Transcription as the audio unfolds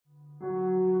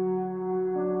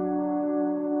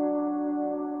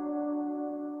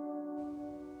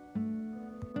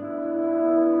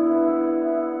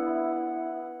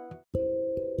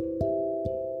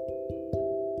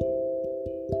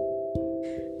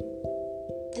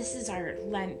This is our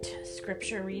Lent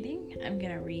scripture reading. I'm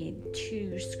going to read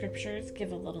 2 scriptures,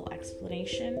 give a little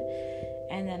explanation,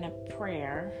 and then a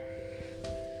prayer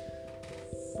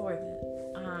for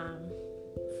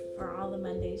all the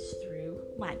Mondays through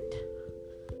Lent.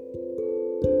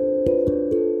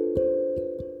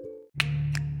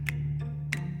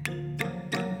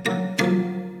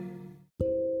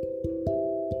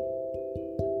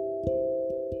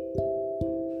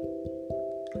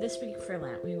 This week for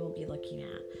Lent, we will be looking at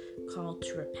Call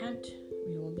to Repent.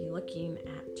 We will be looking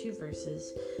at 2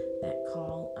 verses that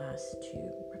call us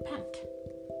to repent.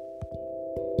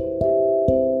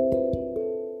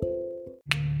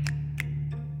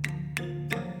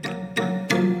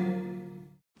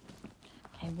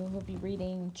 Okay, we will be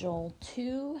reading Joel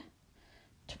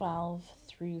 2:12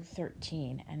 through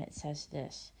 13, and it says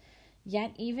this: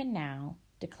 "Yet even now,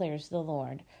 declares the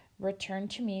Lord, return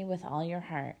to me with all your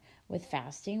heart, with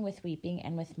fasting, with weeping,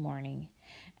 and with mourning,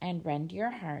 and rend your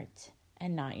hearts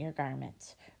and not your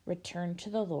garments. Return to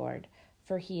the Lord,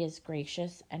 for he is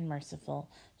gracious and merciful,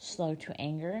 slow to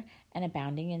anger, and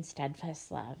abounding in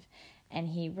steadfast love, and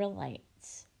he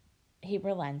relents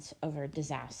over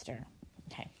disaster."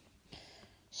 Okay.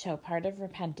 So part of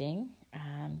repenting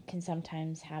can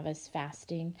sometimes have us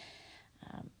fasting.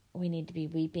 We need to be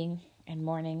weeping and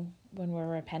mourning when we're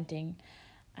repenting.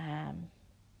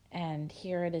 And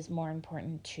here it is more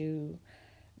important to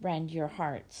rend your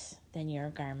hearts than your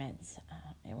garments.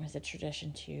 It was a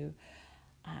tradition to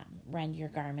rend your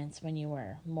garments when you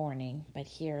were mourning, but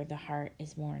here the heart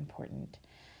is more important.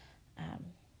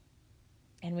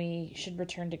 And we should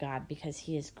return to God because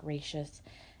he is gracious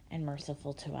and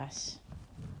merciful to us,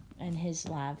 and his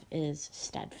love is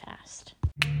steadfast.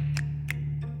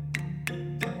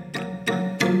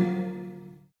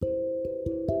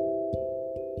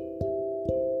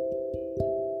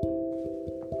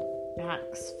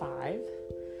 Acts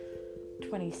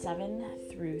 5:27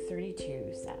 through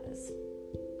 32 says,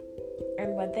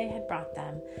 "And when they had brought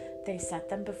them, they set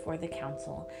them before the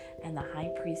council, and the high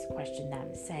priest questioned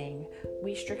them, saying,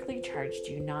 'We strictly charged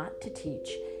you not to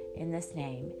teach in this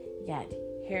name, yet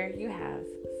here you have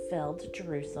filled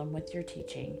Jerusalem with your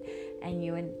teaching, and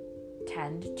you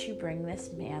intend to bring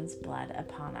this man's blood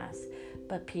upon us.'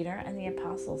 But Peter and the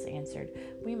apostles answered,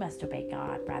 'We must obey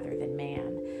God rather than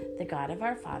man. The God of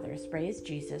our fathers raised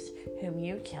Jesus, whom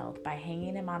you killed by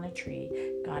hanging him on a tree.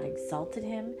 God exalted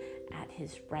him at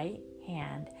his right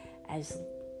hand as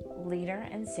leader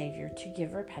and Savior to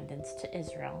give repentance to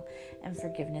Israel and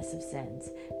forgiveness of sins.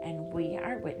 And we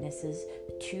are witnesses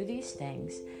to these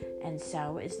things, and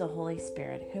so is the Holy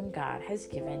Spirit, whom God has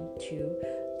given to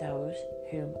those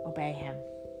whom obey him."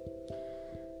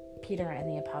 Peter and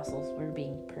the apostles were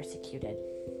being persecuted.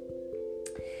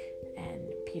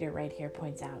 And Peter right here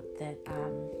points out that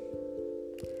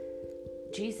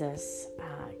Jesus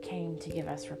came to give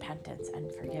us repentance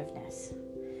and forgiveness.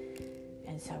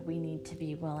 And so we need to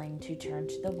be willing to turn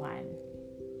to the one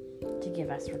to give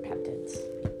us repentance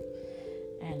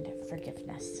and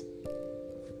forgiveness.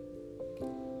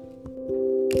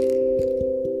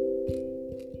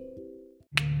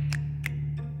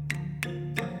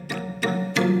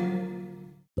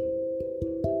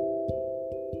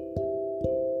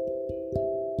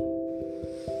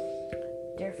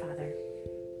 Dear Father,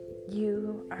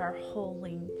 you are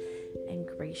holy and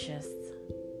gracious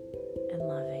and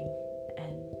loving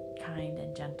and kind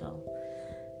and gentle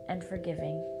and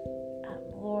forgiving.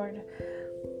 Lord,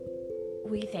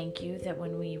 we thank you that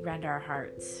when we rend our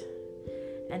hearts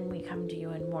and we come to you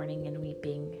in mourning and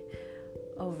weeping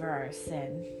over our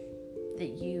sin, that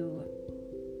you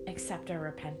accept our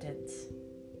repentance.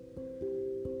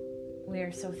 We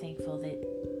are so thankful that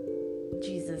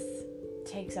Jesus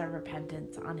takes our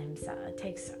repentance on himself,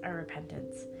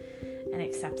 and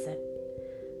accepts it.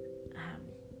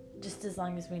 Just as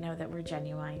long as we know that we're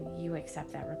genuine, you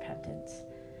accept that repentance.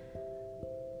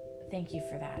 Thank you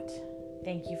for that.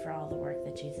 Thank you for all the work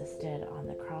that Jesus did on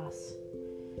the cross.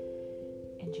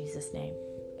 In Jesus' name,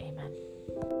 amen.